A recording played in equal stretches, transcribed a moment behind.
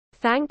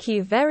Thank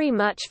you very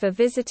much for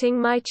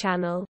visiting my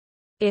channel.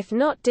 If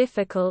not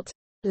difficult,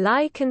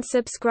 like and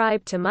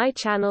subscribe to my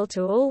channel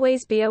to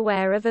always be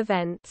aware of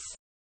events.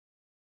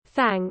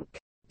 Thank.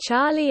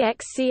 Charli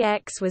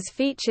XCX was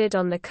featured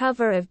on the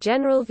cover of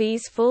General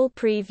V's Fall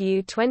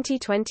Preview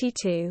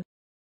 2022,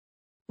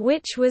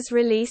 which was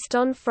released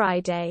on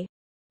Friday.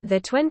 The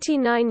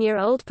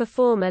 29-year-old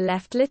performer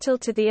left little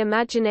to the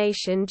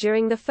imagination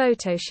during the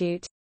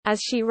photoshoot, as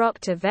she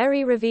rocked a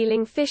very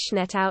revealing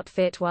fishnet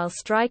outfit while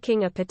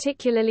striking a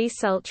particularly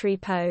sultry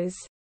pose.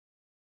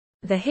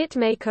 The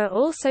hitmaker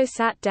also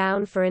sat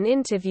down for an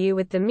interview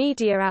with the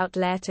media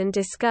outlet and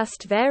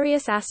discussed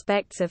various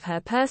aspects of her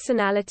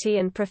personality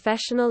and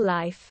professional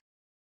life.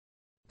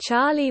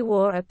 Charli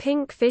wore a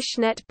pink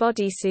fishnet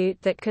bodysuit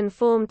that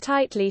conformed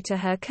tightly to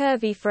her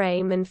curvy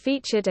frame and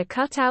featured a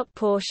cut-out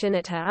portion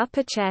at her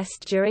upper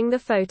chest during the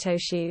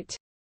photoshoot.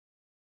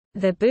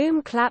 The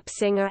boom-clap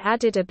singer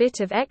added a bit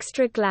of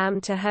extra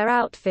glam to her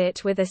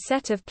outfit with a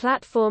set of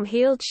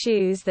platform-heeled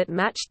shoes that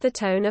matched the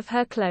tone of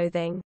her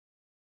clothing.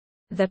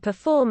 The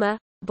performer,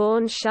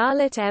 born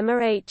Charlotte Emma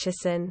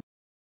Aitchison,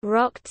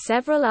 rocked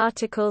several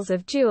articles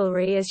of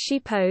jewelry as she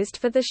posed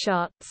for the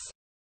shots.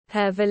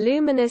 Her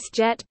voluminous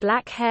jet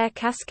black hair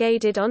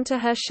cascaded onto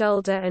her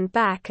shoulder and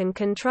back and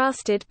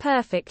contrasted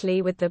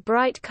perfectly with the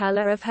bright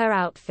color of her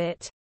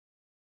outfit.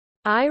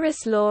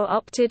 Iris Law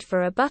opted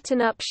for a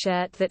button-up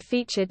shirt that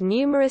featured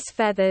numerous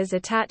feathers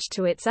attached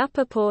to its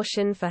upper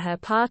portion for her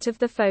part of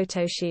the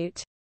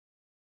photoshoot.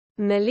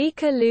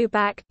 Malika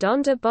Lubak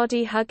donned a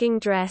body-hugging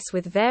dress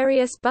with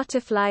various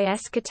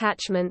butterfly-esque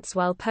attachments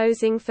while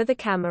posing for the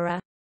camera.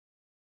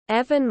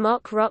 Evan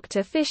Mock rocked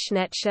a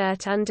fishnet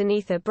shirt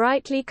underneath a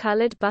brightly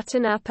colored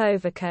button-up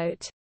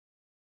overcoat.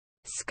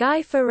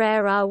 Sky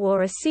Ferreira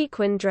wore a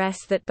sequin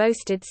dress that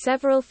boasted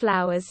several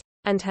flowers,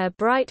 and her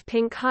bright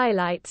pink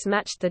highlights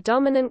matched the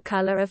dominant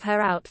color of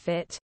her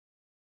outfit.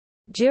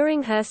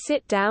 During her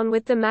sit-down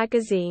with the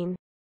magazine,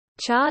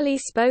 Charli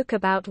spoke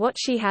about what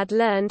she had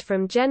learned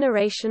from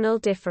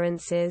generational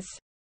differences.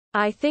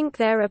 I think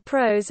there are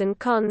pros and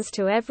cons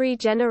to every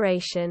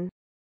generation.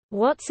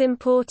 What's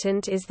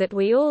important is that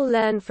we all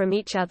learn from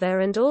each other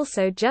and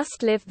also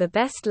just live the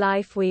best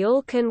life we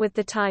all can with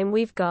the time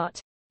we've got,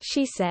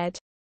 she said.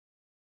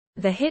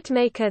 The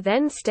hitmaker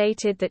then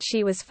stated that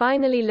she was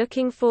finally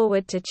looking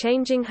forward to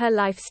changing her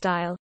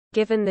lifestyle,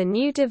 given the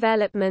new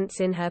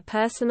developments in her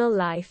personal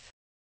life.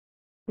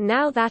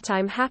 Now that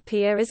I'm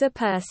happier as a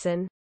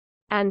person,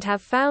 and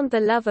have found the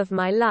love of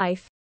my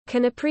life,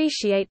 can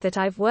appreciate that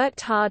I've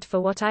worked hard for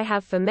what I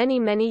have for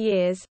many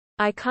years,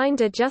 I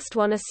kinda just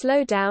wanna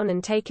slow down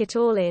and take it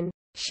all in,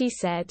 she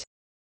said.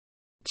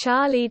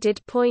 Charli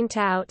did point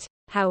out,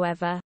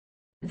 however,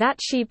 that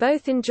she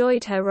both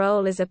enjoyed her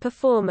role as a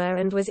performer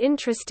and was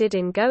interested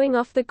in going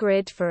off the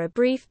grid for a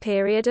brief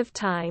period of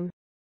time.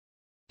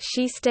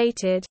 She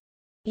stated,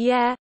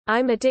 "Yeah,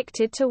 I'm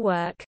addicted to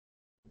work.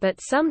 But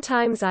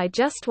sometimes I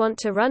just want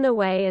to run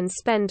away and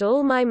spend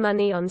all my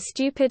money on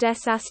stupid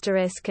s**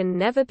 and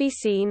never be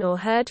seen or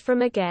heard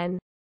from again."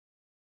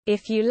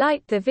 If you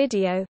liked the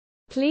video,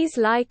 please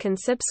like and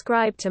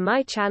subscribe to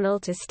my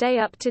channel to stay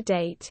up to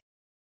date.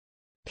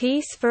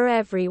 Peace for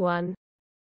everyone.